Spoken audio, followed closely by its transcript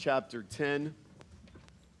Chapter 10.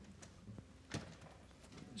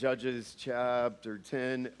 Judges chapter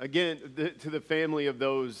 10. Again, to the family of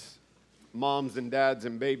those moms and dads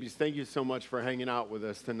and babies, thank you so much for hanging out with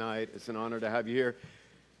us tonight. It's an honor to have you here.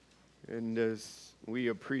 And we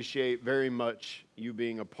appreciate very much you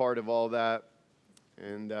being a part of all that.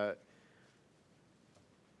 And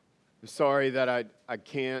sorry that I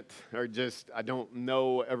can't, or just I don't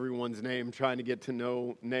know everyone's name, trying to get to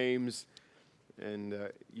know names. And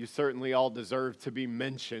you certainly all deserve to be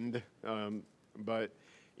mentioned, but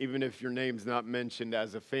even if your name's not mentioned,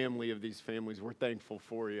 as a family of these families, we're thankful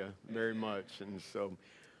for you very much, and so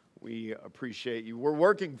we appreciate you. We're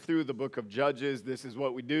working through the book of Judges. This is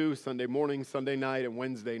what we do Sunday morning, Sunday night, and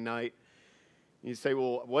Wednesday night. You say,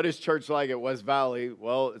 well, what is church like at West Valley?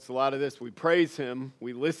 Well, it's a lot of this. We praise Him,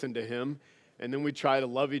 we listen to Him, and then we try to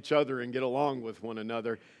love each other and get along with one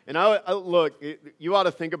another. And look, you ought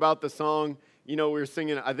to think about the song. You know, we were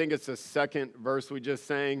singing, I think it's the second verse we just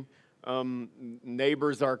sang,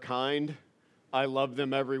 neighbors are kind, I love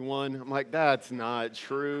them everyone. I'm like, that's not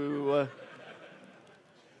true.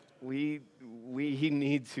 We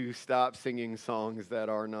need to stop singing songs that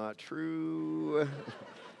are not true.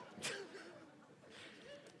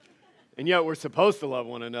 And yet we're supposed to love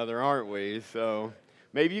one another, aren't we? So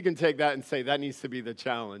maybe you can take that and say that needs to be the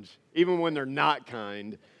challenge, even when they're not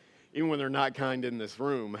kind. Even when they're not kind in this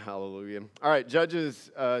room, hallelujah. All right, Judges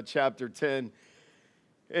chapter 10.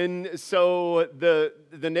 And so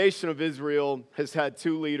the nation of Israel has had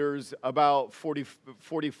two leaders about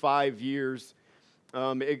 45 years,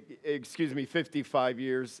 55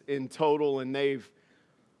 years in total. And they've,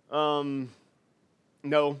 no,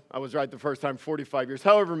 I was right the first time, 45 years.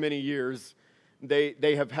 However many years,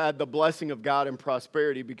 they have had the blessing of God and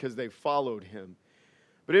prosperity because they followed Him.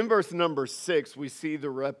 But in verse number 6, we see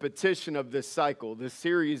the repetition of this cycle. This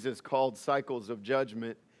series is called Cycles of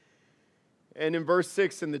Judgment. And in verse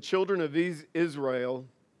 6, and the children of Israel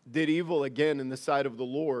did evil again in the sight of the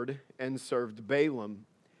Lord and served Balaam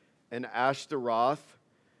and Ashtaroth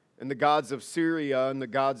and the gods of Syria and the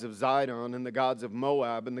gods of Zidon and the gods of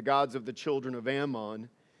Moab and the gods of the children of Ammon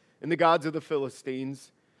and the gods of the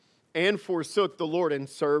Philistines, and forsook the Lord and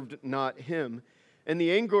served not Him. And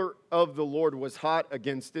the anger of the Lord was hot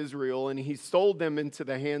against Israel, and He sold them into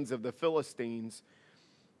the hands of the Philistines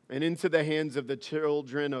and into the hands of the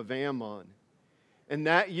children of Ammon. And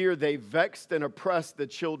that year they vexed and oppressed the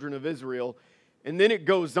children of Israel. And then it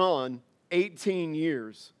goes on, 18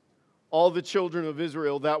 years. All the children of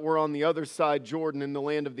Israel that were on the other side Jordan in the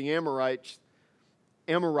land of the Amorites,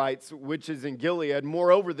 which is in Gilead.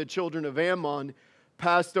 Moreover, the children of Ammon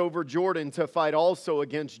passed over Jordan to fight also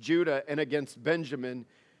against Judah and against Benjamin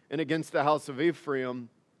and against the house of Ephraim,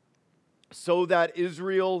 so that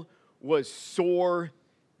Israel was sore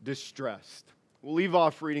distressed. We'll leave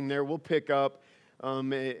off reading there. We'll pick up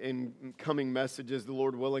in coming messages, the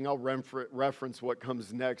Lord willing. I'll reference what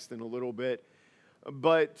comes next in a little bit.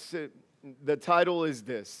 But the title is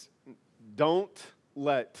this: Don't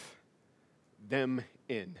Let Them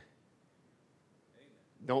In.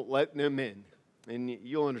 Don't let them in. And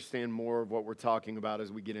you'll understand more of what we're talking about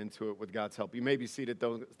as we get into it with God's help. You may be seated,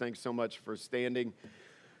 though. Thanks so much for standing.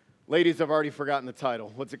 Ladies, I've already forgotten the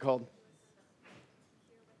title. What's it called?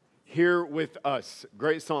 Here with Us.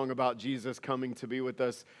 Great song about Jesus coming to be with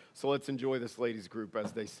us. So let's enjoy this ladies group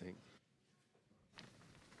as they sing.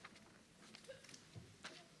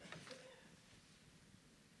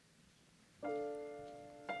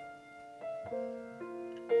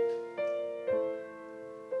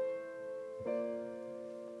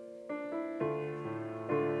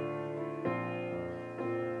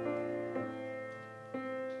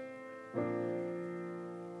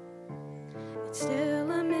 It's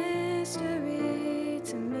still a mystery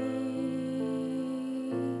to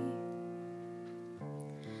me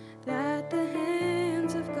that the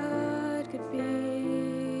hands of God could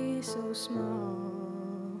be so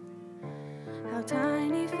small, how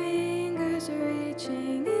tiny fingers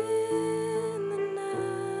reaching in the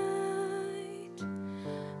night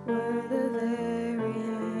were the very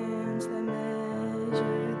hands that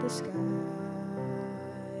measured the sky.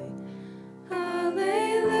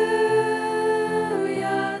 Hallelujah.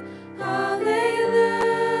 Hallelujah,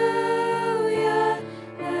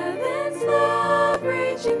 heaven's love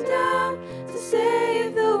reaching down to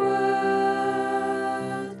save the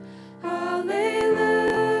world. Hallelujah,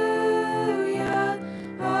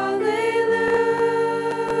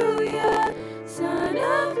 hallelujah.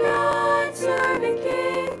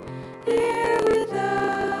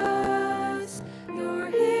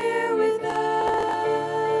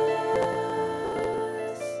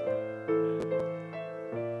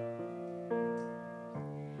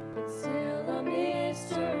 but still a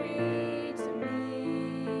mystery to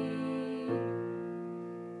me.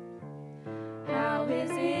 How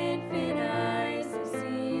his infant eyes have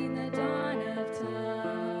seen the dawn of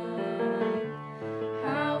time,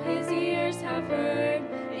 how his ears have heard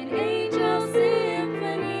an angel's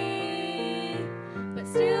symphony, but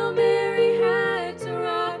still Mary had to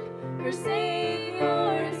rock her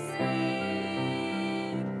Savior to sing.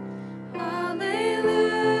 Hallelujah,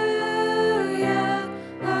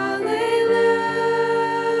 hallelujah,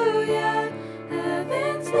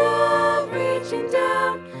 heaven's love reaching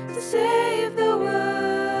down to save the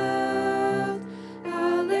world.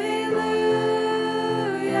 Hallelujah,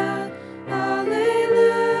 hallelujah,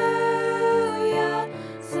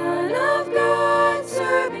 Son of God,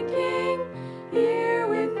 servant King, here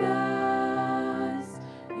with us.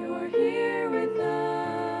 You're here with us.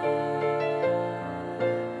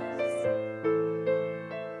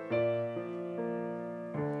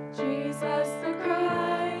 Jesus the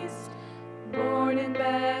Christ, born in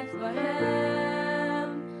Bethlehem,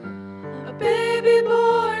 a baby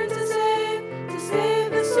born to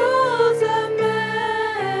save the souls of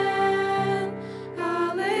men.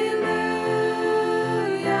 Hallelujah,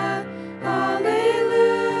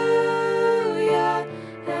 hallelujah,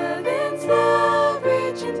 heaven's love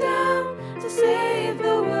reaching down to save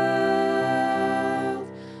the world.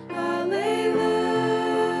 Hallelujah,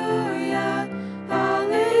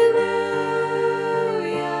 hallelujah,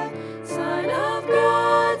 Son of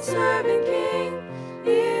God, servant King,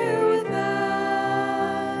 here with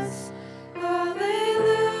us.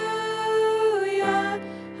 Hallelujah,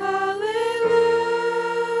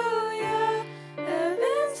 hallelujah,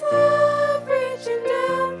 heaven's love reaching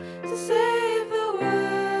down to save the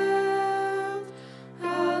world.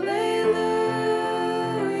 Hallelujah,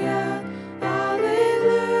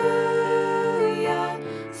 hallelujah,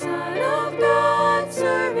 Son of God,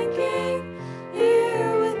 servant King,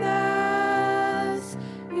 here with us.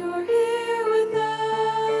 You're here with us.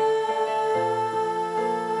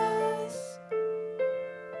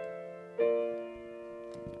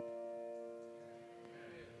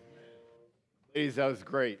 Ladies, that was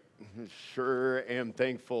great. Sure am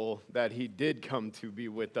thankful that he did come to be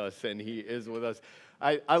with us and he is with us.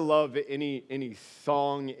 I love any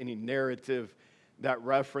song, any narrative that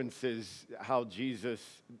references how Jesus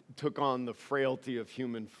took on the frailty of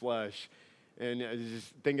human flesh. And I was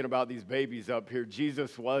just thinking about these babies up here.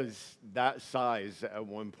 Jesus was that size at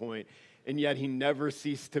one point, and yet he never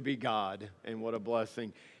ceased to be God. And what a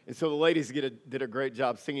blessing. And so the ladies did a great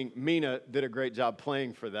job singing. Mina did a great job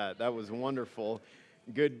playing for that. That was wonderful.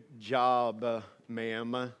 Good job,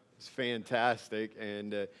 ma'am. It's fantastic.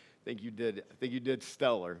 And I think you did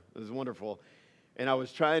stellar. It was wonderful. And I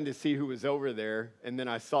was trying to see who was over there, and then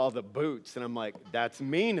I saw the boots, and I'm like, that's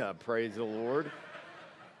Mina, praise the Lord.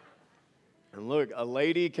 And look, a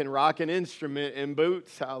lady can rock an instrument in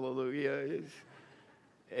boots, hallelujah.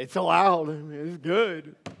 It's allowed, it's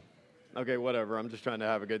good. Okay, whatever, I'm just trying to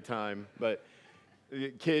have a good time. But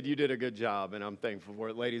kid, you did a good job, and I'm thankful for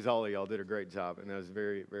it. Ladies, all of y'all did a great job, and that was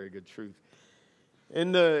very, very good truth.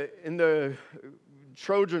 In the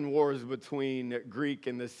Trojan Wars between Greek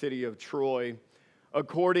and the city of Troy,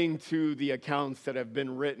 according to the accounts that have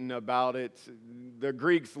been written about it, the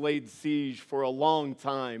Greeks laid siege for a long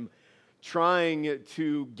time, trying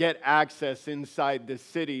to get access inside the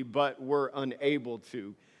city, but were unable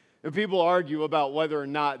to. And people argue about whether or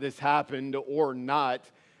not this happened or not,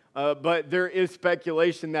 but there is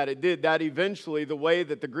speculation that it did, that eventually the way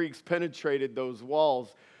that the Greeks penetrated those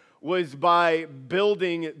walls was by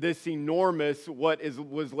building this enormous,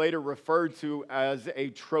 was later referred to as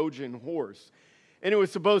a Trojan horse. And it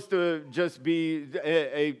was supposed to just be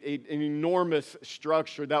an enormous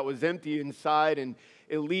structure that was empty inside, and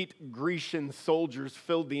elite Grecian soldiers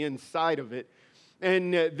filled the inside of it.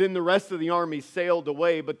 And then the rest of the army sailed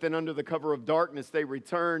away, but then under the cover of darkness they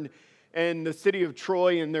returned, and the city of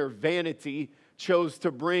Troy, in their vanity, chose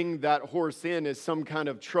to bring that horse in as some kind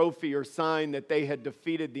of trophy or sign that they had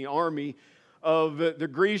defeated the army of the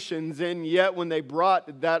Grecians. And yet when they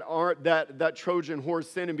brought that Trojan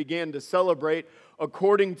horse in and began to celebrate,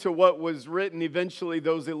 according to what was written, eventually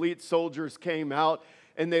those elite soldiers came out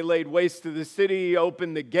and they laid waste to the city,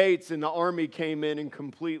 opened the gates, and the army came in and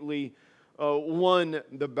completely won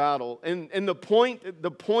the battle. And the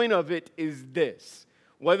point of it is this: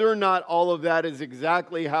 whether or not all of that is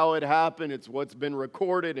exactly how it happened, it's what's been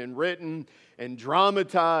recorded and written and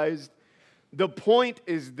dramatized. The point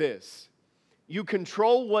is this: you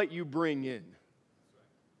control what you bring in.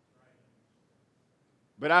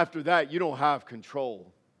 But after that, you don't have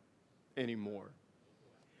control anymore.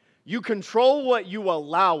 You control what you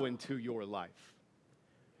allow into your life.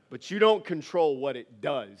 but you don't control what it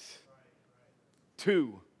does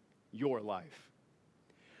to your life.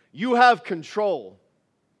 You have control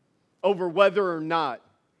over whether or not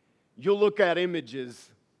you'll look at images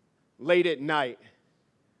late at night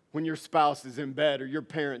when your spouse is in bed or your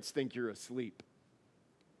parents think you're asleep.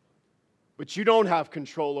 But you don't have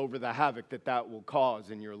control over the havoc that will cause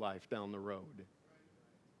in your life down the road.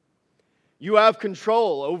 You have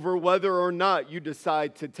control over whether or not you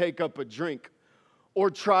decide to take up a drink or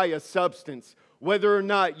try a substance, whether or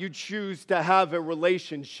not you choose to have a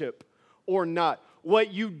relationship or not.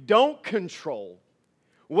 What you don't control,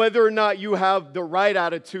 whether or not you have the right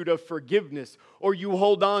attitude of forgiveness or you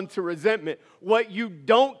hold on to resentment, what you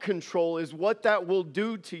don't control is what that will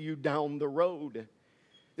do to you down the road.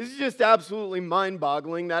 This is just absolutely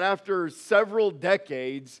mind-boggling that after several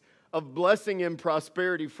decades of blessing and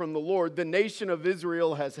prosperity from the Lord, the nation of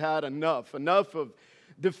Israel has had enough of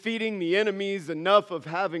defeating the enemies, enough of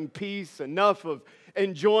having peace, enough of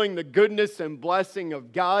enjoying the goodness and blessing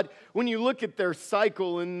of God. When you look at their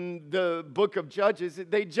cycle in the book of Judges,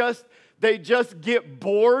 they just get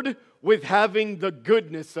bored with having the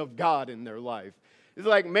goodness of God in their life. It's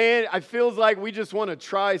like, man, it feels like we just want to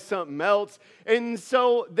try something else. And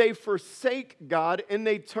so they forsake God and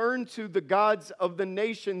they turn to the gods of the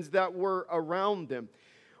nations that were around them.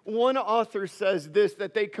 One author says this,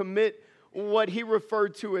 that they commit what he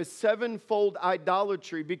referred to as sevenfold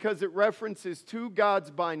idolatry because it references two gods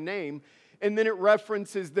by name and then it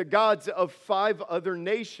references the gods of 5 other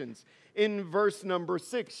nations. In verse number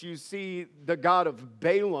 6, you see the god of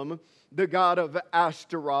Balaam, the god of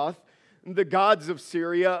Ashtaroth, the gods of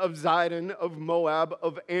Syria, of Zidon, of Moab,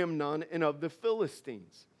 of Ammon, and of the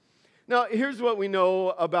Philistines. Now, here's what we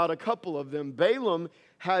know about a couple of them. Balaam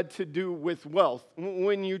had to do with wealth.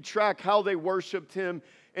 When you track how they worshiped him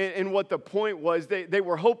and what the point was, they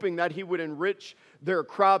were hoping that he would enrich their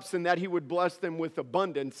crops and that he would bless them with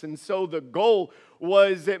abundance. And so the goal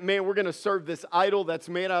was that, man, we're going to serve this idol that's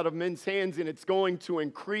made out of men's hands and it's going to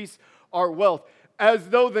increase our wealth. As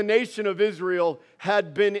though the nation of Israel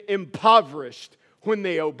had been impoverished when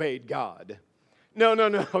they obeyed God. No,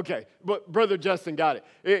 okay. But Brother Justin got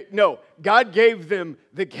it. No, God gave them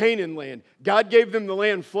the Canaan land. God gave them the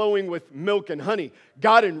land flowing with milk and honey.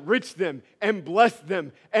 God enriched them and blessed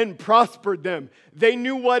them and prospered them. They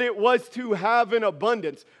knew what it was to have an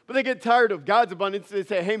abundance. But they get tired of God's abundance. They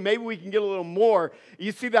say, hey, maybe we can get a little more.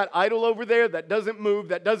 You see that idol over there that doesn't move,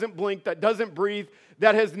 that doesn't blink, that doesn't breathe,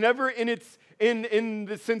 that has never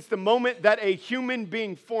since the moment that a human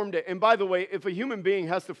being formed it. And by the way, if a human being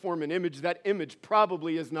has to form an image, that image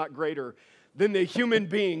probably is not greater than the human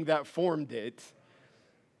being that formed it.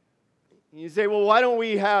 You say, well, why don't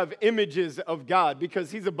we have images of God?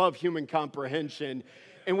 Because he's above human comprehension.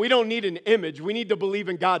 And we don't need an image. We need to believe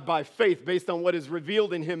in God by faith based on what is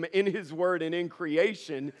revealed in him, in his word, and in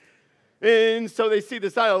creation. And so they see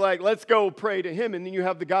this idol, like, let's go pray to him. And then you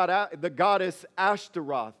have the goddess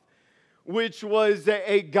Ashtaroth, which was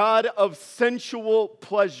a god of sensual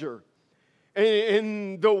pleasure.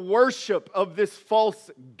 And the worship of this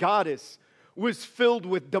false goddess was filled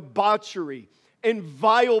with debauchery and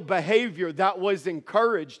vile behavior that was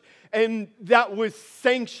encouraged and that was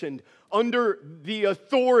sanctioned under the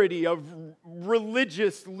authority of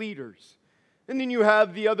religious leaders. And then you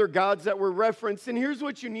have the other gods that were referenced. And here's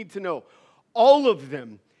what you need to know. All of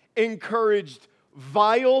them encouraged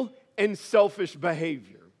vile and selfish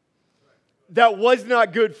behavior that was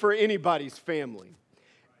not good for anybody's family.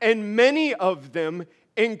 And many of them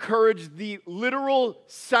encouraged the literal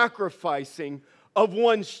sacrificing of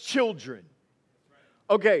one's children.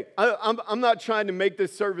 Okay, I'm not trying to make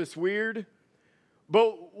this service weird,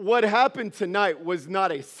 but what happened tonight was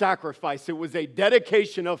not a sacrifice. It was a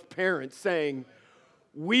dedication of parents saying,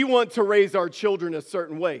 we want to raise our children a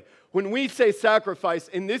certain way. When we say sacrifice,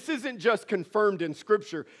 and this isn't just confirmed in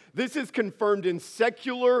Scripture, this is confirmed in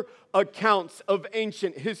secular accounts of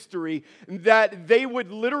ancient history, that they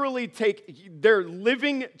would literally take their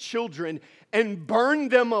living children and burn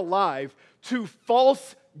them alive to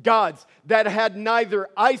false gods that had neither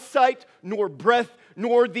eyesight nor breath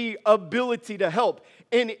nor the ability to help.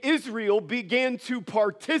 And Israel began to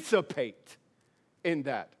participate in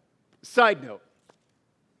that. Side note.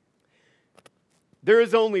 There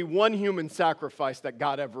is only one human sacrifice that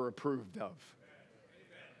God ever approved of.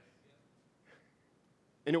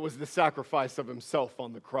 And it was the sacrifice of himself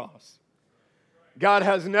on the cross. God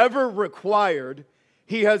has never required,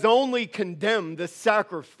 he has only condemned the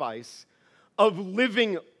sacrifice of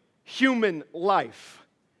living human life.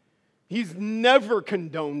 He's never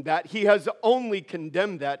condoned that. He has only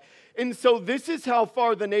condemned that. And so this is how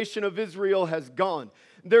far the nation of Israel has gone.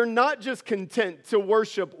 they're not just content to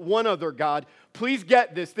worship one other God. Please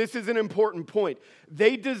get this. This is an important point.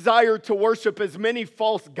 They desire to worship as many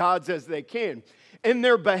false gods as they can. And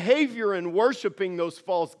their behavior in worshiping those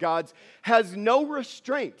false gods has no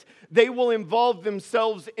restraint. They will involve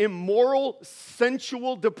themselves in moral,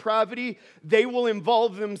 sensual depravity. They will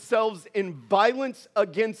involve themselves in violence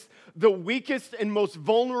against the weakest and most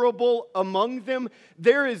vulnerable among them.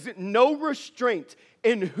 There is no restraint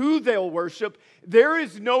in who they'll worship. There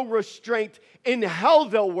is no restraint in how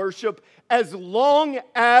they'll worship as long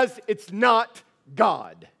as it's not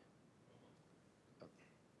God.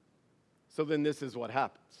 So then this is what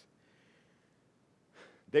happens.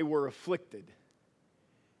 They were afflicted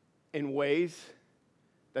in ways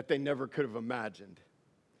that they never could have imagined.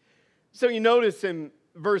 So you notice in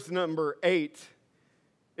verse number 7,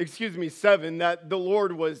 that the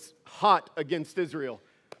Lord was hot against Israel.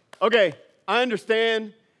 Okay, I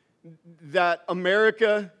understand that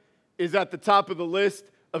America is at the top of the list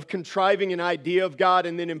of contriving an idea of God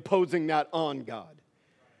and then imposing that on God.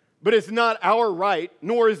 But it's not our right,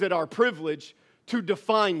 nor is it our privilege, to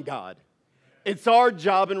define God. It's our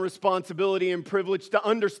job and responsibility and privilege to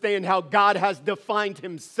understand how God has defined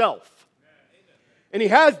himself. And he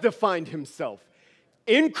has defined himself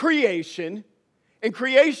in creation, and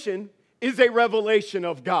creation is a revelation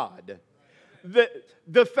of God.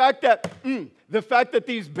 The fact that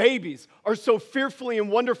these babies are so fearfully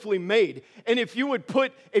and wonderfully made, and if you would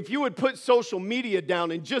put social media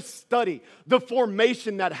down and just study the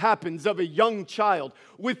formation that happens of a young child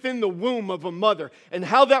within the womb of a mother and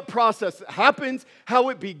how that process happens, how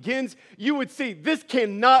it begins, you would see this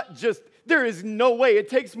cannot just. There is no way. It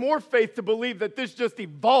takes more faith to believe that this just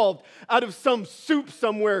evolved out of some soup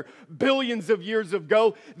somewhere billions of years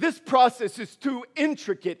ago. This process is too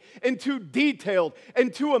intricate and too detailed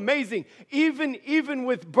and too amazing. Even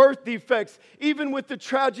with birth defects, even with the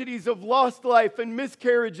tragedies of lost life and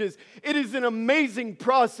miscarriages, it is an amazing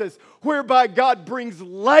process whereby God brings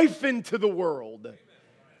life into the world.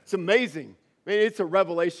 It's amazing. Man, it's a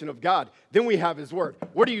revelation of God. Then we have his word.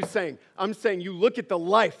 What are you saying? I'm saying you look at the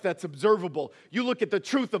life that's observable. You look at the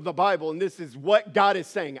truth of the Bible, and this is what God is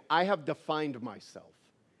saying. I have defined myself.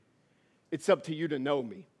 It's up to you to know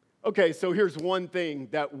me. Okay, so here's one thing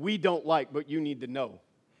that we don't like, but you need to know.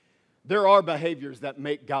 There are behaviors that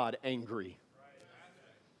make God angry.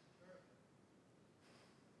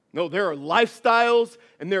 No, there are lifestyles,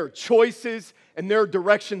 and there are choices, and there are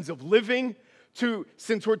directions of living.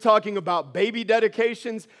 Since we're talking about baby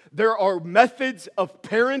dedications, there are methods of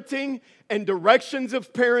parenting and directions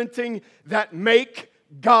of parenting that make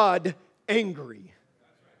God angry.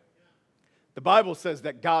 The Bible says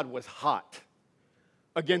that God was hot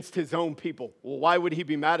against his own people. Well, why would he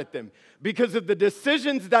be mad at them? Because of the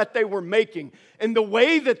decisions that they were making and the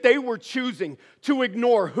way that they were choosing to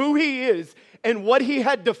ignore who he is and what he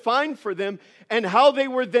had defined for them and how they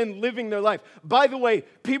were then living their life. By the way,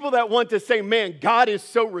 people that want to say, man, God is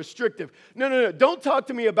so restrictive. No. Don't talk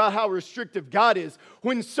to me about how restrictive God is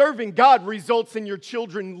when serving God results in your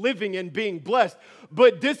children living and being blessed,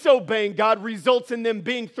 but disobeying God results in them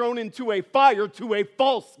being thrown into a fire to a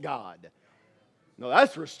false God. No,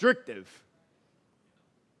 that's restrictive.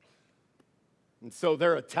 And so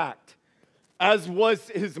they're attacked. As was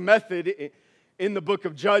his method in the book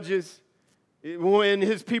of Judges, when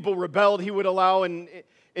his people rebelled, he would allow an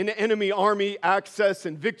enemy army access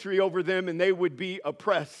and victory over them, and they would be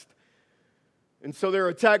oppressed. And so they're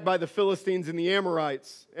attacked by the Philistines and the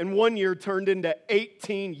Amorites. And 1 year turned into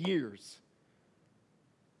 18 years.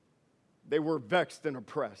 They were vexed and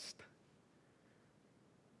oppressed.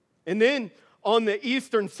 And then on the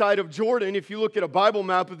eastern side of Jordan, if you look at a Bible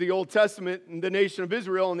map of the Old Testament and the nation of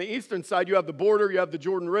Israel, on the eastern side, you have the border, you have the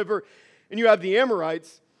Jordan River, and you have the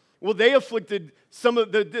Amorites. Well, they afflicted some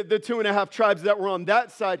of the 2.5 tribes that were on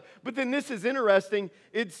that side. But then this is interesting.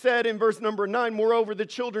 It said in verse number 9, moreover, the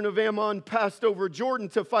children of Ammon passed over Jordan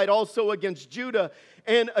to fight also against Judah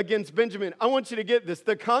and against Benjamin. I want you to get this.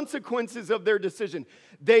 The consequences of their decision.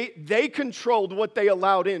 They controlled what they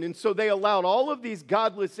allowed in. And so they allowed all of these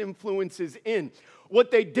godless influences in.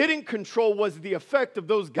 What they didn't control was the effect of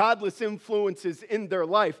those godless influences in their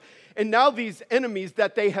life. And now these enemies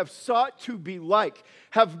that they have sought to be like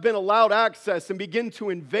have been allowed access and begin to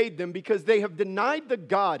invade them because they have denied the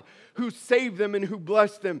God who saved them and who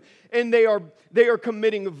blessed them. And they are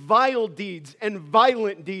committing vile deeds and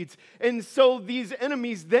violent deeds. And so these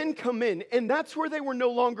enemies then come in, and that's where they were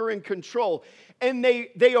no longer in control. And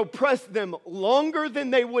they oppressed them longer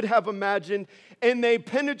than they would have imagined, and they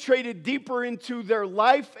penetrated deeper into their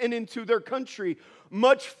life and into their country,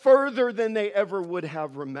 much further than they ever would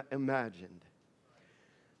have imagined.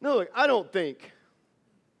 No, look, I don't think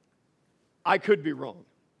I could be wrong.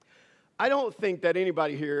 I don't think that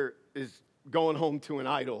anybody here is going home to an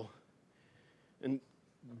idol and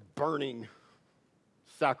burning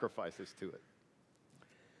sacrifices to it.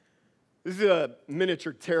 This is a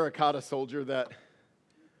miniature terracotta soldier that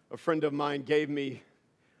a friend of mine gave me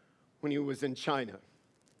when he was in China.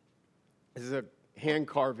 This is a hand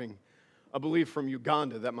carving, I believe from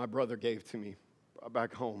Uganda, that my brother gave to me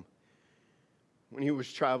back home when he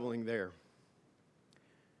was traveling there.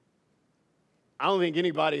 I don't think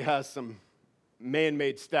anybody has some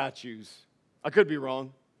man-made statues. I could be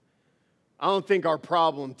wrong. I don't think our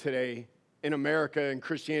problem today in America and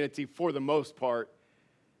Christianity, for the most part,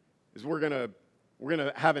 is we're gonna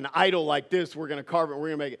have an idol like this, we're gonna carve it, we're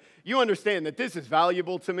gonna make it. You understand that this is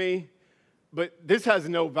valuable to me, but this has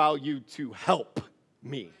no value to help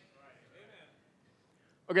me.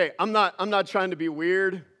 Okay, I'm not trying to be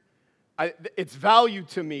weird. Its value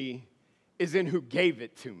to me is in who gave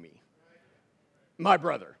it to me. My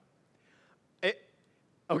brother.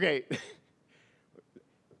 Okay,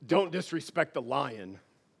 don't disrespect the lion.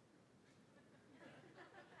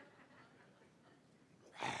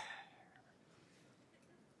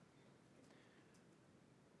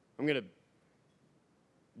 I'm going to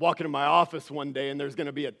walk into my office one day and there's going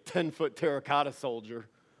to be a 10-foot terracotta soldier.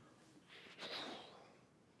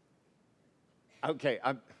 Okay,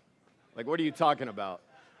 I'm like, what are you talking about?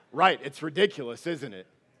 Right, it's ridiculous, isn't it?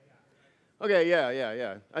 Okay,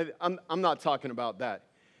 yeah. I'm not talking about that.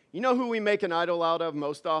 You know who we make an idol out of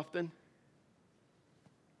most often?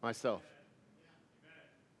 Myself.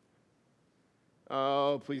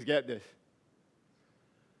 Oh, please get this.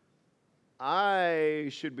 I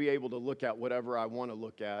should be able to look at whatever I want to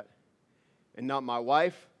look at, and not my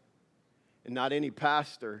wife, and not any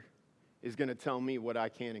pastor is going to tell me what I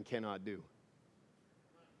can and cannot do.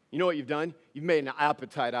 You know what you've done? You've made an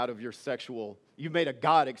appetite out of your sexual, you've made a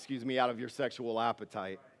God, out of your sexual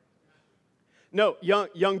appetite. No,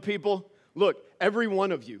 young people, look, every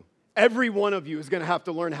one of you is going to have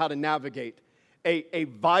to learn how to navigate a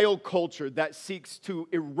vile culture that seeks to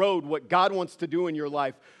erode what God wants to do in your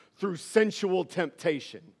life through sensual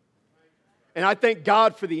temptation. And I thank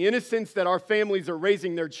God for the innocence that our families are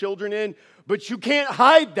raising their children in, but you can't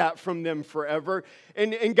hide that from them forever.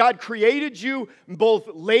 And God created you, both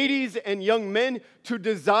ladies and young men, to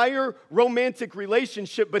desire romantic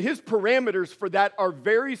relationship, but His parameters for that are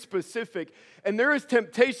very specific. And there is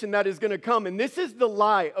temptation that is going to come, and this is the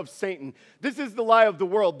lie of Satan. This is the lie of the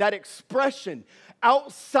world, that expression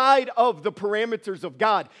outside of the parameters of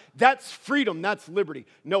God. That's freedom, that's liberty.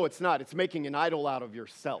 No, it's not. It's making an idol out of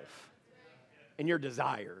yourself and your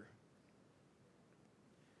desire.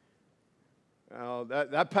 Well,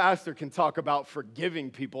 that pastor can talk about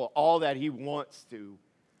forgiving people all that he wants to.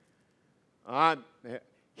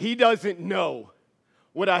 He doesn't know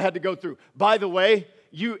what I had to go through. By the way,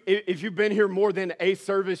 if you've been here more than a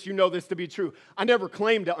service, you know this to be true. I never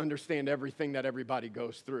claim to understand everything that everybody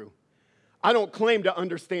goes through. I don't claim to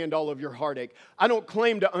understand all of your heartache. I don't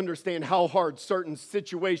claim to understand how hard certain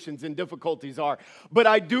situations and difficulties are. But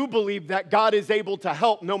I do believe that God is able to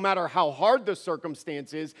help no matter how hard the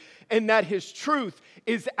circumstance is, and that His truth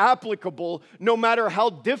is applicable no matter how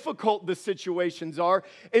difficult the situations are,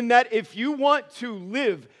 and that if you want to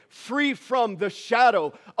live free from the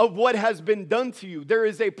shadow of what has been done to you, there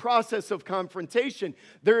is a process of confrontation.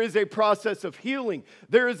 There is a process of healing.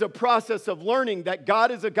 There is a process of learning that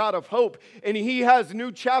God is a God of hope, and He has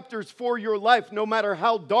new chapters for your life, no matter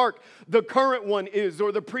how dark the current one is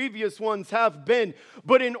or the previous ones have been.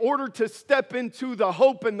 But in order to step into the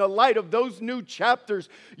hope and the light of those new chapters,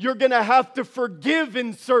 you're going to have to forgive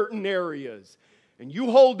in certain areas. And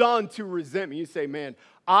you hold on to resentment. You say, man,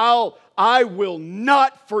 I will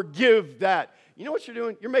not forgive that. You know what you're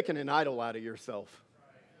doing? You're making an idol out of yourself.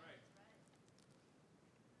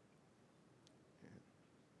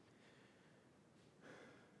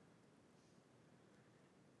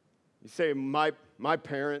 You say, my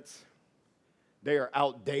parents, they are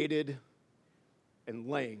outdated and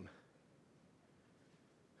lame.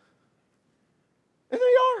 And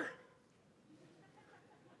they are.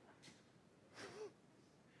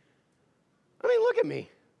 I mean, look at me.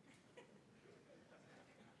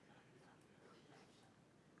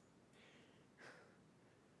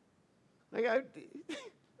 Like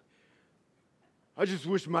I just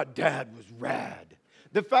wish my dad was rad.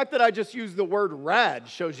 The fact that I just used the word rad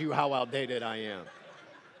shows you how outdated I am.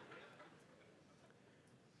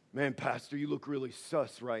 Man, Pastor, you look really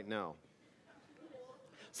sus right now.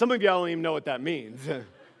 Some of y'all don't even know what that means.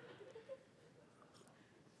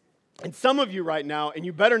 And some of you right now, and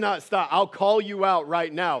you better not stop, I'll call you out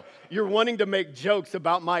right now. You're wanting to make jokes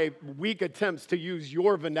about my weak attempts to use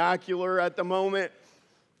your vernacular at the moment,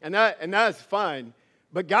 and that's fine.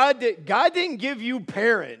 But God didn't give you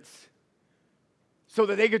parents so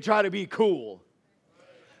that they could try to be cool.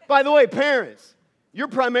 By the way, parents, your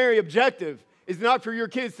primary objective is not for your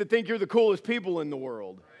kids to think you're the coolest people in the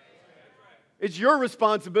world. It's your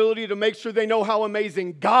responsibility to make sure they know how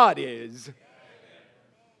amazing God is.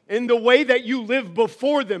 And the way that you live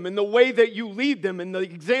before them and the way that you lead them and the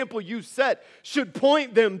example you set should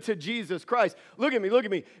point them to Jesus Christ. Look at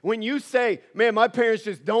me. When you say, man, my parents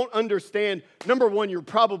just don't understand, number one, you're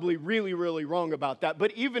probably really, really wrong about that.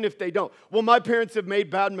 But even if they don't, well, my parents have made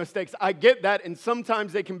bad mistakes. I get that, and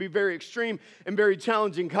sometimes they can be very extreme and very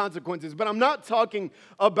challenging consequences. But I'm not talking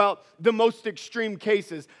about the most extreme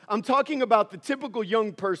cases. I'm talking about the typical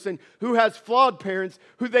young person who has flawed parents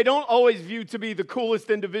who they don't always view to be the coolest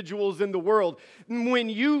individuals in the world. When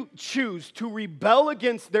you choose to rebel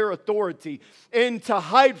against their authority and to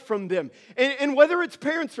hide from them, and whether it's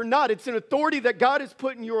parents or not, it's an authority that God has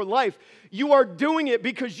put in your life. You are doing it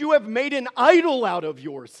because you have made an idol out of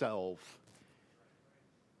yourself.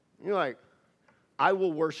 You're like, I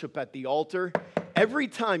will worship at the altar every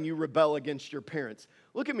time you rebel against your parents.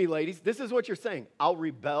 Look at me, ladies. This is what you're saying. I'll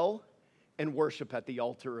rebel and worship at the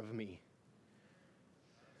altar of me.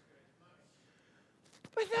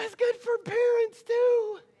 But that's good for parents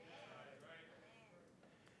too.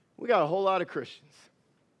 We got a whole lot of Christians.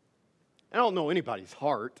 I don't know anybody's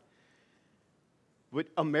heart, but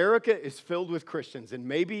America is filled with Christians, and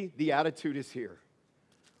maybe the attitude is here,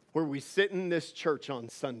 where we sit in this church on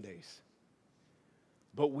Sundays,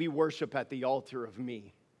 but we worship at the altar of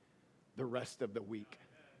me the rest of the week.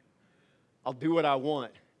 I'll do what I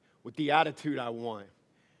want with the attitude I want.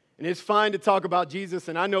 And it's fine to talk about Jesus,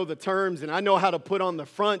 and I know the terms, and I know how to put on the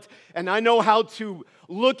front, and I know how to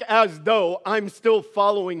look as though I'm still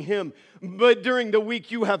following him. But during the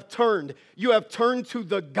week, you have turned. You have turned to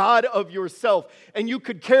the God of yourself, and you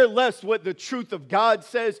could care less what the truth of God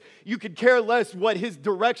says. You could care less what his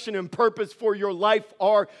direction and purpose for your life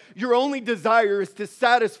are. Your only desire is to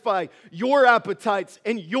satisfy your appetites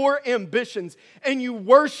and your ambitions, and you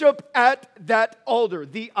worship at that altar,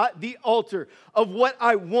 the altar of what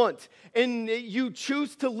I want. And you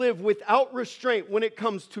choose to live without restraint when it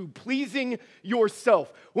comes to pleasing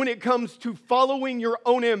yourself, when it comes to following your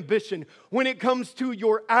own ambition, when it comes to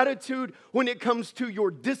your attitude, when it comes to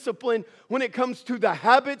your discipline, when it comes to the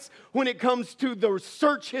habits, when it comes to the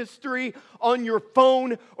search history on your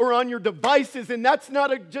phone or on your devices. And that's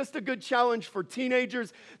not just a good challenge for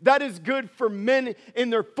teenagers. That is good for men in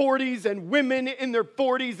their 40s and women in their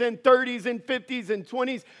 40s and 30s and 50s and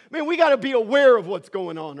 20s. Man, we got to be aware of what's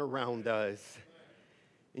going on around us.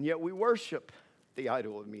 And yet we worship the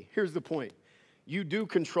idol of me. Here's the point. You do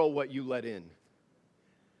control what you let in,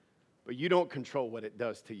 but you don't control what it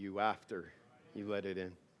does to you after you let it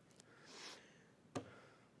in.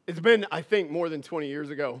 It's been, I think, more than 20 years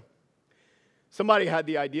ago. Somebody had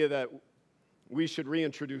the idea that we should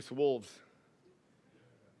reintroduce wolves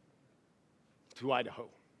to Idaho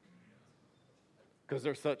because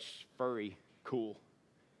they're such furry, cool,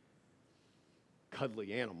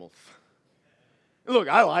 cuddly animals. Look,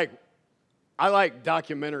 I like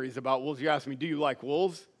documentaries about wolves. You ask me, do you like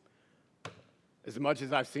wolves? As much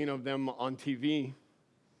as I've seen of them on TV.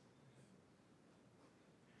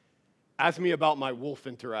 Ask me about my wolf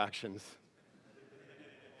interactions.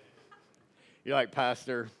 You're like,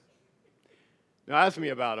 Pastor, now ask me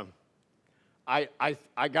about them.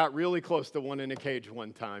 I got really close to one in a cage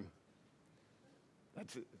one time.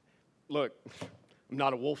 Look, I'm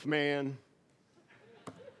not a wolf man.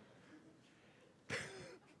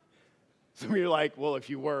 Some of you are like, well, if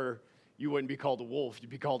you were, you wouldn't be called a wolf, you'd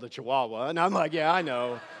be called a chihuahua. And I'm like, yeah, I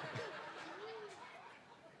know.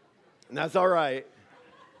 And that's all right.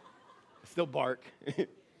 Still bark.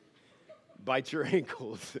 Bite your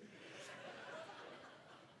ankles.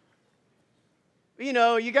 You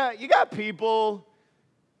know, you got people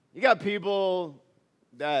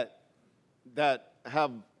that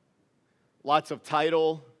have lots of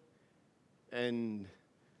title and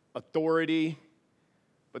authority,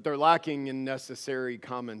 but they're lacking in necessary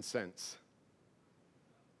common sense.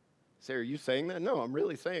 Say, are you saying that? No, I'm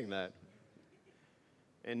really saying that.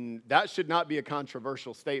 And that should not be a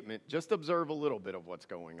controversial statement. Just observe a little bit of what's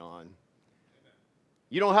going on.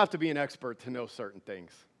 You don't have to be an expert to know certain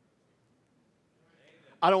things.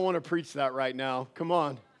 I don't want to preach that right now. Come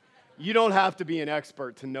on. You don't have to be an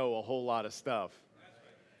expert to know a whole lot of stuff.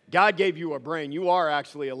 God gave you a brain. You are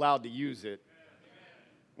actually allowed to use it,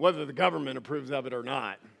 whether the government approves of it or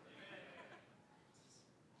not.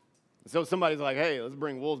 So somebody's like, hey, let's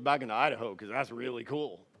bring wolves back into Idaho because that's really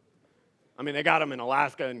cool. I mean, they got them in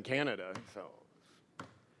Alaska and Canada, so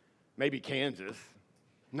maybe Kansas.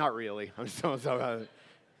 Not really. I'm so sorry.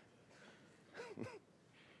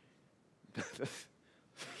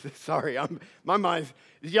 My mind's.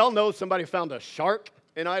 Did y'all know somebody found a shark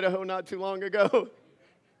in Idaho not too long ago?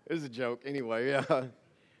 It was a joke. Anyway, yeah.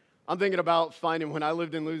 I'm thinking about finding, when I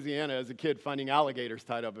lived in Louisiana as a kid, finding an alligator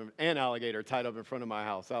tied up in front of my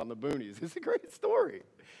house out in the boonies. It's a great story.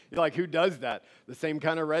 You're like, who does that? The same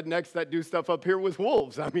kind of rednecks that do stuff up here with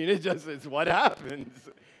wolves. I mean, it's what happens.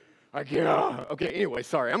 Like, yeah. Okay, anyway,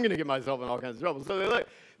 sorry. I'm going to get myself in all kinds of trouble. So look,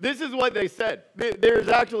 this is what they said. There's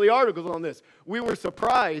actually articles on this. We were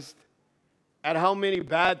surprised at how many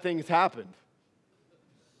bad things happened.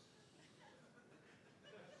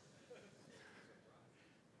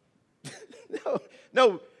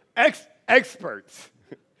 No, experts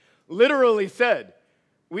literally said,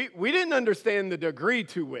 we didn't understand the degree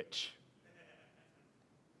to which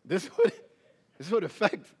this would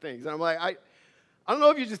affect things. And I'm like, I don't know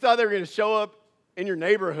if you just thought they were going to show up in your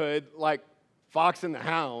neighborhood like Fox and the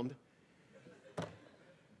Hound,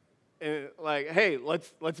 and like, hey,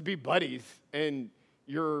 let's be buddies, and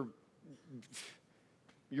your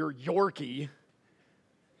Yorkie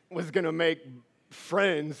was going to make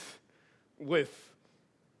friends with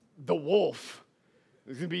the wolf.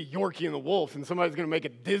 It's going to be Yorkie and the wolf, and somebody's going to make a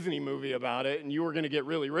Disney movie about it, and you were going to get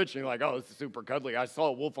really rich, and you're like, oh, this is super cuddly. I saw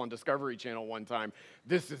a wolf on Discovery Channel one time.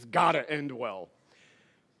 This has got to end well.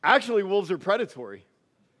 Actually, wolves are predatory.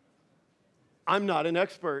 I'm not an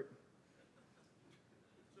expert,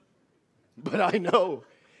 but I know.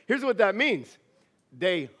 Here's what that means.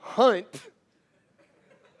 They hunt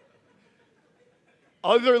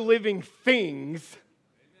other living things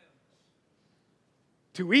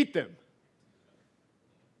to eat them.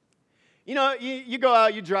 You know, you go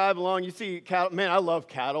out, you drive along, you see cattle. Man, I love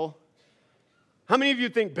cattle. How many of you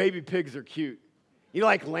think baby pigs are cute? You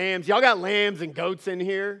like lambs? Y'all got lambs and goats in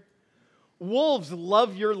here? Wolves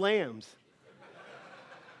love your lambs.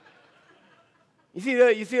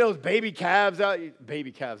 You see those baby calves out?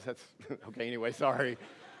 Baby calves, that's, okay, anyway, sorry.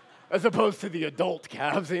 As opposed to the adult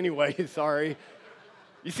calves, anyway, sorry.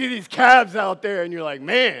 You see these calves out there, and you're like,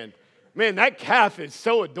 man, that calf is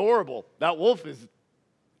so adorable. That wolf is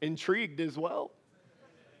intrigued as well.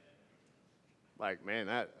 Like, man,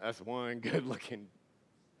 that's one good-looking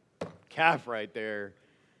calf right there.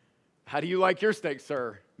 How do you like your steak,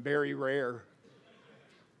 sir? Very rare.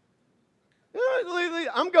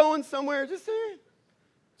 I'm going somewhere, just saying.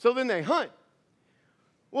 So then they hunt.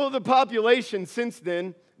 Well, the population since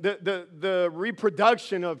then, the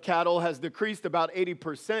reproduction of cattle has decreased about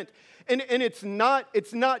 80%. And it's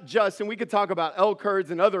not just, and we could talk about elk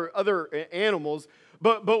herds and other animals,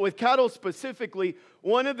 but with cattle specifically,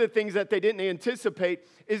 one of the things that they didn't anticipate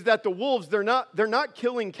is that the wolves, they're not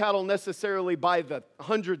killing cattle necessarily by the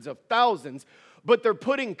hundreds of thousands, but they're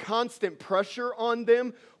putting constant pressure on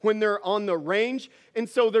them when they're on the range. And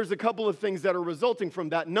so there's a couple of things that are resulting from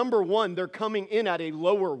that. Number one, they're coming in at a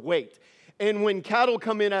lower weight. And when cattle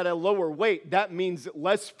come in at a lower weight, that means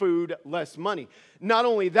less food, less money. Not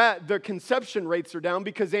only that, the conception rates are down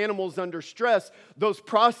because animals under stress, those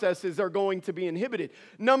processes are going to be inhibited.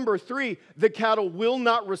 Number three, the cattle will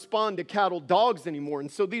not respond to cattle dogs anymore.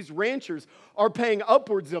 And so these ranchers are paying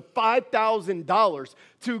upwards of $5,000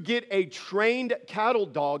 to get a trained cattle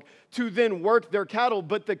dog to then work their cattle,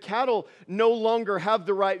 but the cattle no longer have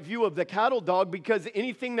the right view of the cattle dog because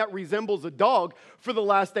anything that resembles a dog for the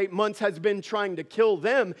last 8 months has been trying to kill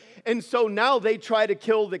them. And so now they try to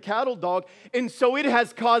kill the cattle dog. And so it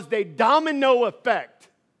has caused a domino effect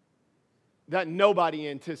that nobody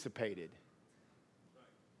anticipated.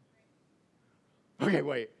 Okay,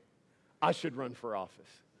 wait. I should run for office.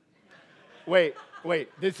 Wait,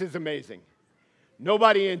 this is amazing.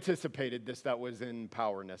 Nobody anticipated this that was in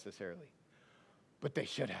power necessarily, but they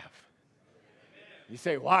should have. You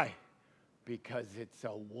say, why? Because it's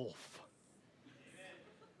a wolf.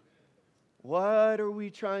 What are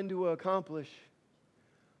we trying to accomplish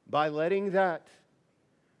by letting that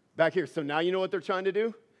back here? So now you know what they're trying to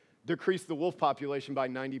do? Decrease the wolf population by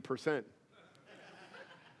 90%.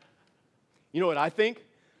 You know what I think?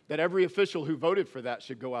 That every official who voted for that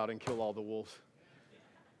should go out and kill all the wolves.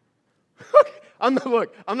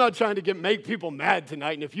 I'm not trying to make people mad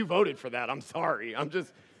tonight, and if you voted for that, I'm sorry. I'm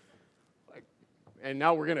just like, and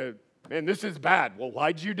now we're going to, man, this is bad. Well,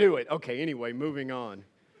 why'd you do it? Okay, anyway, moving on.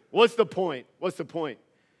 What's the point?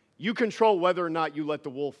 You control whether or not you let the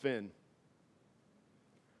wolf in.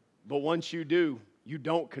 But once you do, you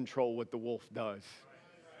don't control what the wolf does.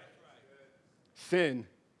 Sin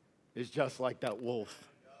is just like that wolf.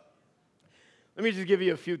 Let me just give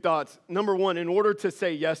you a few thoughts. Number one, in order to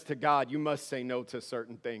say yes to God, you must say no to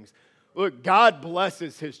certain things. Look, God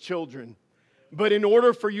blesses his children. But in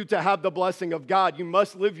order for you to have the blessing of God, you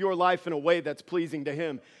must live your life in a way that's pleasing to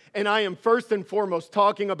him. And I am first and foremost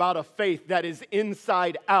talking about a faith that is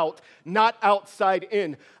inside out, not outside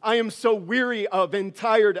in. I am so weary of and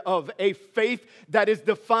tired of a faith that is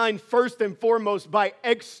defined first and foremost by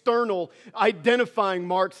external identifying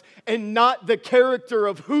marks and not the character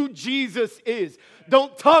of who Jesus is.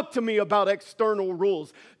 Don't talk to me about external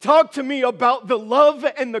rules. Talk to me about the love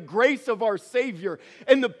and the grace of our Savior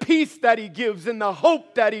and the peace that he gives and the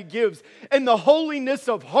hope that he gives and the holiness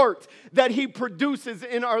of heart that he produces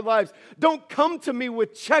in our lives. Don't come to me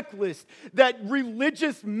with checklists that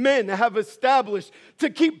religious men have established to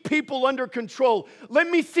keep people under control. Let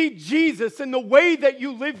me see Jesus in the way that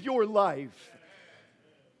you live your life.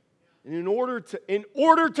 And in order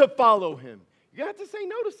to follow him, you have to say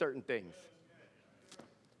no to certain things.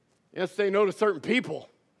 You have to say no to certain people.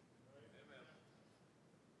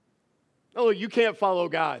 Oh, you can't follow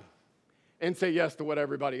God and say yes to what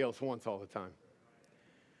everybody else wants all the time.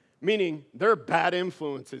 Meaning, there are bad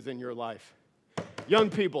influences in your life. Young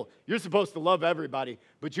people, you're supposed to love everybody,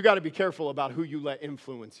 but you got to be careful about who you let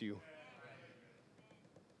influence you.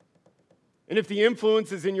 And if the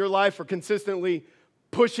influences in your life are consistently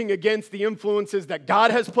pushing against the influences that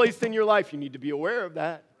God has placed in your life, you need to be aware of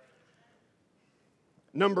that.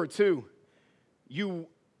 Number two, you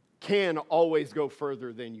can always go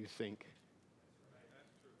further than you think.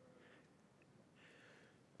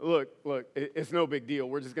 Look, it's no big deal.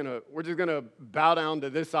 We're just gonna bow down to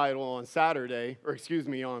this idol on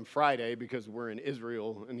on Friday, because we're in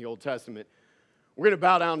Israel in the Old Testament. We're gonna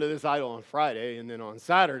bow down to this idol on Friday, and then on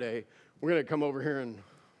Saturday, we're gonna come over here and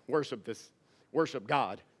worship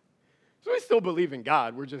God. So we still believe in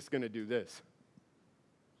God. We're just gonna do this.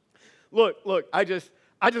 Look, I just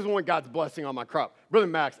want God's blessing on my crop. Brother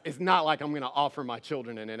Max, it's not like I'm going to offer my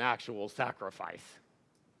children in an actual sacrifice.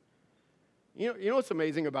 You know what's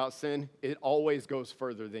amazing about sin? It always goes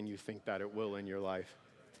further than you think that it will in your life.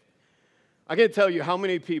 I can't tell you how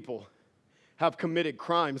many people have committed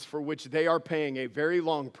crimes for which they are paying a very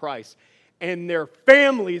long price, and their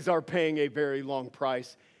families are paying a very long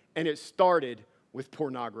price, and it started with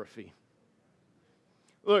pornography.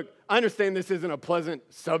 Look, I understand this isn't a pleasant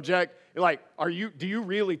subject. Like, do you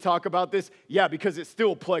really talk about this? Yeah, because it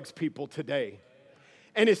still plagues people today.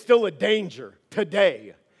 And it's still a danger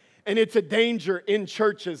today. And it's a danger in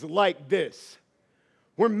churches like this,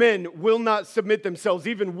 where men will not submit themselves,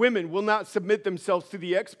 even women will not submit themselves to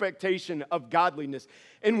the expectation of godliness.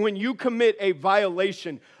 And when you commit a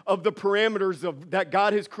violation of the parameters that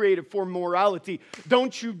God has created for morality,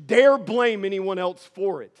 don't you dare blame anyone else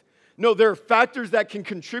for it. No, there are factors that can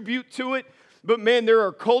contribute to it, but man, there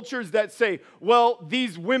are cultures that say, well,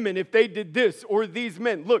 these women, if they did this, or these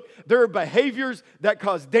men. Look, there are behaviors that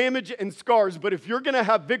cause damage and scars, but if you're going to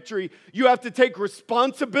have victory, you have to take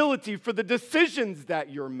responsibility for the decisions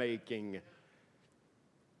that you're making.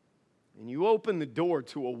 And you open the door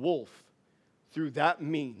to a wolf through that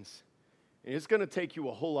means, and it's going to take you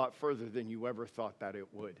a whole lot further than you ever thought that it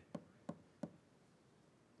would.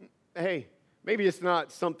 Hey, maybe it's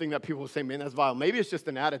not something that people say, man, that's vile. Maybe it's just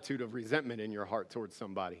an attitude of resentment in your heart towards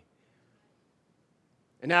somebody.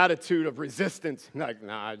 An attitude of resistance. Like,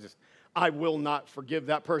 I will not forgive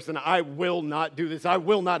that person. I will not do this. I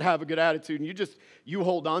will not have a good attitude. And you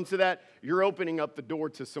hold on to that, you're opening up the door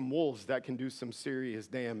to some wolves that can do some serious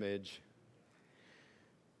damage.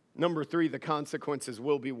 Number three, the consequences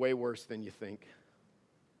will be way worse than you think.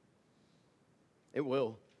 It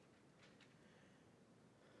will.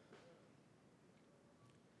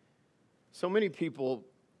 So many people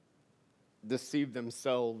deceive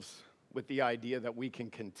themselves with the idea that we can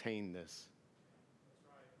contain this.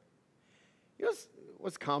 You know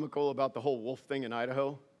what's comical about the whole wolf thing in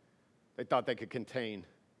Idaho? They thought they could contain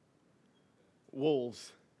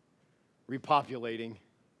wolves repopulating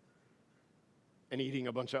and eating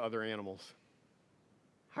a bunch of other animals.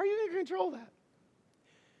 How are you going to control that?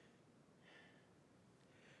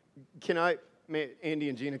 Andy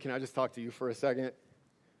and Gina, can I just talk to you for a second?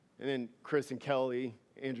 And then Chris and Kelly,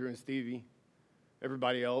 Andrew and Stevie,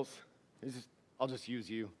 everybody else. I'll just use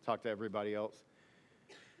you, talk to everybody else.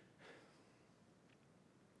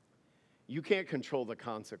 You can't control the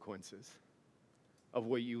consequences of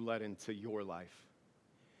what you let into your life.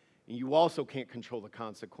 And you also can't control the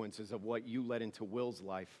consequences of what you let into Will's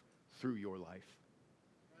life through your life.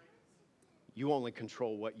 You only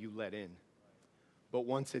control what you let in. But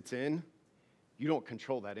once it's in, you don't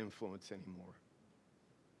control that influence anymore.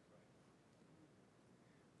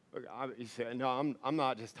 You say, no, I'm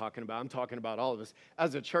not just talking about, I'm talking about all of us.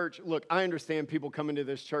 As a church, look, I understand people come into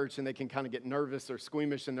this church and they can kind of get nervous or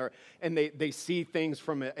squeamish and they see things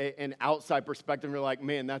from an outside perspective and they're like,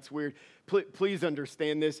 man, that's weird. Please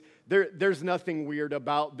understand this. There's nothing weird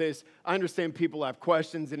about this. I understand people have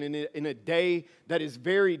questions, and in a day that is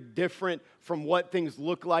very different from what things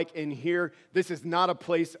look like in here, this is not a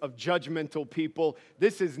place of judgmental people.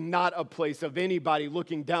 This is not a place of anybody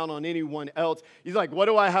looking down on anyone else. He's like, what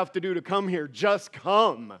do I have to do to come here? Just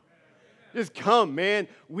come. Just come, man.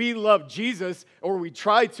 We love Jesus, or we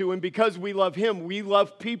try to, and because we love him, we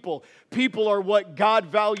love people. People are what God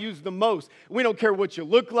values the most. We don't care what you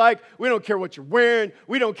look like. We don't care what you're wearing.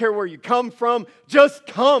 We don't care where you come from. Just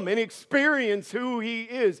come and experience who he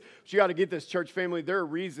is. But you got to get this, church family. There are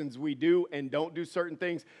reasons we do and don't do certain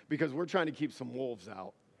things because we're trying to keep some wolves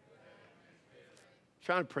out.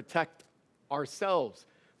 Trying to protect ourselves.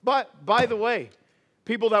 But, by the way,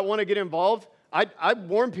 people that want to get involved, I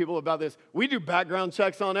warn people about this. We do background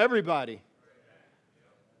checks on everybody.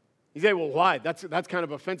 You say, well, why? That's kind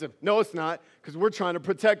of offensive. No, it's not, because we're trying to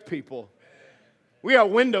protect people. We have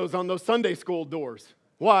windows on those Sunday school doors.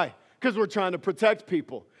 Why? Because we're trying to protect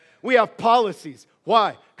people. We have policies.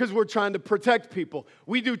 Why? Because we're trying to protect people.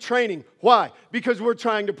 We do training. Why? Because we're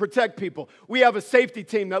trying to protect people. We have a safety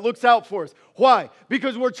team that looks out for us. Why?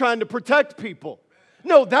 Because we're trying to protect people.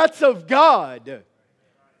 No, that's of God.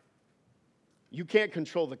 You can't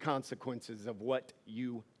control the consequences of what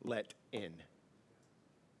you let in.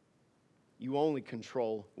 You only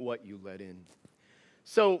control what you let in.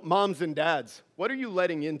 So, moms and dads, what are you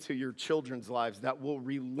letting into your children's lives that will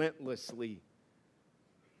relentlessly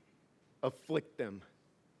afflict them?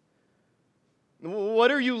 What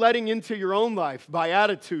are you letting into your own life by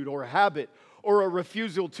attitude or habit or a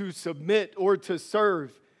refusal to submit or to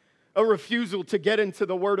serve? A refusal to get into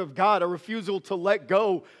the Word of God, a refusal to let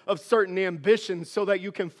go of certain ambitions so that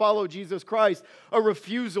you can follow Jesus Christ, a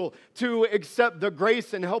refusal to accept the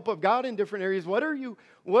grace and help of God in different areas. What are you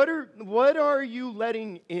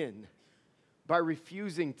letting in by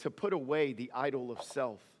refusing to put away the idol of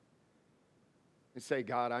self and say,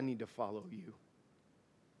 God, I need to follow you?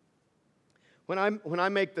 When I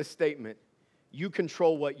make the statement, you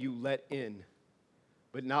control what you let in,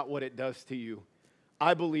 but not what it does to you,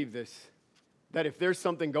 I believe this, that if there's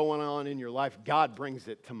something going on in your life, God brings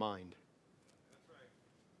it to mind.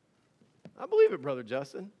 I believe it, Brother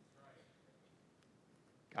Justin.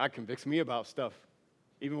 God convicts me about stuff,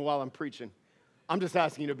 even while I'm preaching. I'm just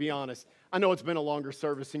asking you to be honest. I know it's been a longer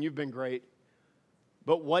service and you've been great,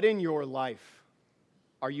 but what in your life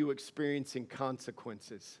are you experiencing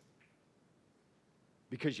consequences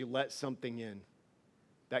because you let something in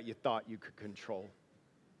that you thought you could control?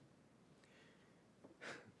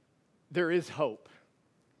 There is hope.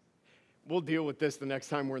 We'll deal with this the next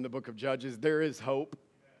time we're in the book of Judges. There is hope.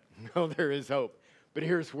 No, there is hope. But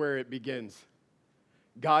here's where it begins.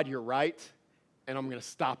 God, you're right, and I'm going to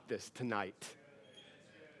stop this tonight.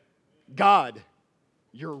 God,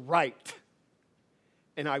 you're right,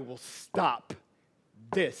 and I will stop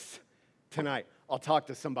this tonight. I'll talk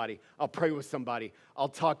to somebody. I'll pray with somebody. I'll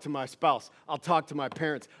talk to my spouse. I'll talk to my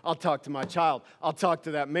parents. I'll talk to my child. I'll talk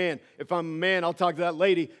to that man. If I'm a man, I'll talk to that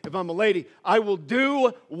lady. If I'm a lady, I will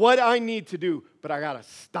do what I need to do, but I got to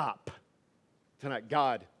stop tonight.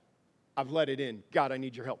 God, I've let it in. God, I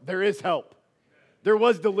need your help. There is help. There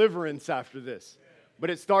was deliverance after this, but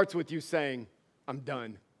it starts with you saying, I'm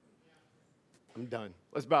done. I'm done.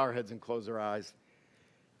 Let's bow our heads and close our eyes.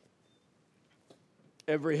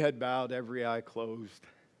 Every head bowed, every eye closed.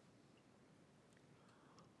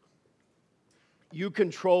 You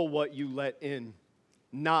control what you let in,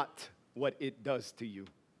 not what it does to you.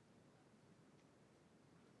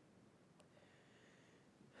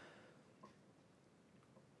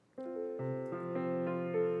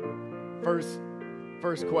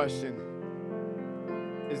 First question.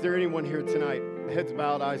 Is there anyone here tonight? Heads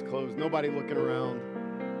bowed, eyes closed, nobody looking around.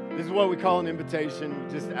 This is what we call an invitation.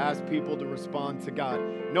 We just ask people to respond to God.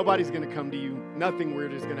 Nobody's going to come to you. Nothing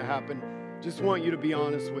weird is going to happen. Just want you to be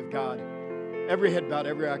honest with God. Every head bowed,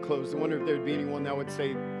 every eye closed. I wonder if there would be anyone that would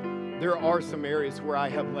say, there are some areas where I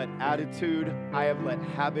have let attitude, I have let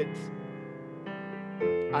habits,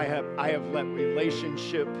 I have let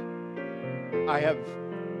relationship, I have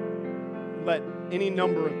let any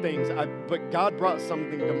number of things. But God brought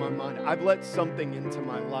something to my mind. I've let something into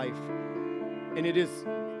my life, and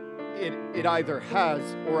it either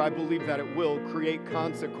has, or I believe that it will, create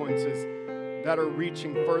consequences that are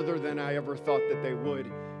reaching further than I ever thought that they would.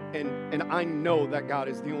 And I know that God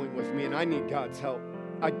is dealing with me, and I need God's help.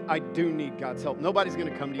 I do need God's help. Nobody's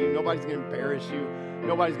going to come to you. Nobody's going to embarrass you.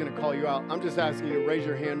 Nobody's going to call you out. I'm just asking you to raise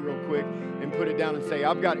your hand real quick and put it down and say,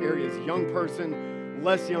 I've got areas, young person,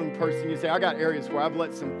 less young person. You say, I got areas where I've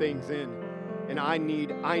let some things in, and I need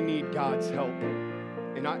God's help,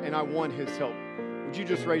 and I want his help. Would you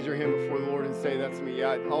just raise your hand before the Lord and say, that's me?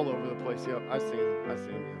 Yeah, all over the place. Yep, I see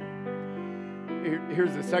him. Yeah.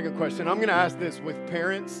 Here's the second question. I'm going to ask this with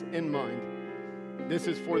parents in mind. This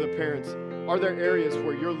is for the parents. Are there areas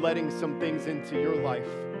where you're letting some things into your life,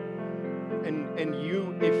 and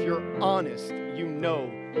you, if you're honest, you know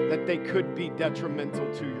that they could be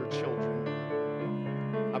detrimental to your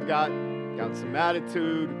children? I've got some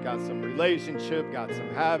attitude, got some relationship, got some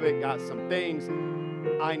habit, got some things.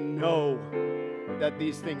 I know that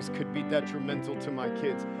these things could be detrimental to my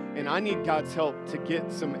kids, and I need God's help to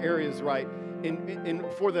get some areas right. And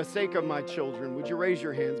for the sake of my children, would you raise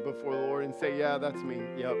your hands before the Lord and say, yeah, that's me.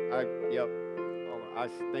 Yep. I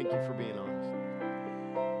thank you for being honest.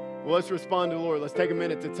 Well, let's respond to the Lord. Let's take a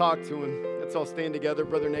minute to talk to him. Let's all stand together.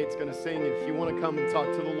 Brother Nate's going to sing. If you want to come and talk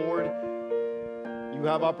to the Lord, you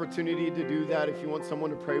have opportunity to do that. If you want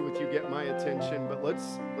someone to pray with you, get my attention. But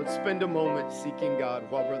let's spend a moment seeking God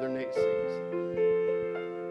while Brother Nate sings.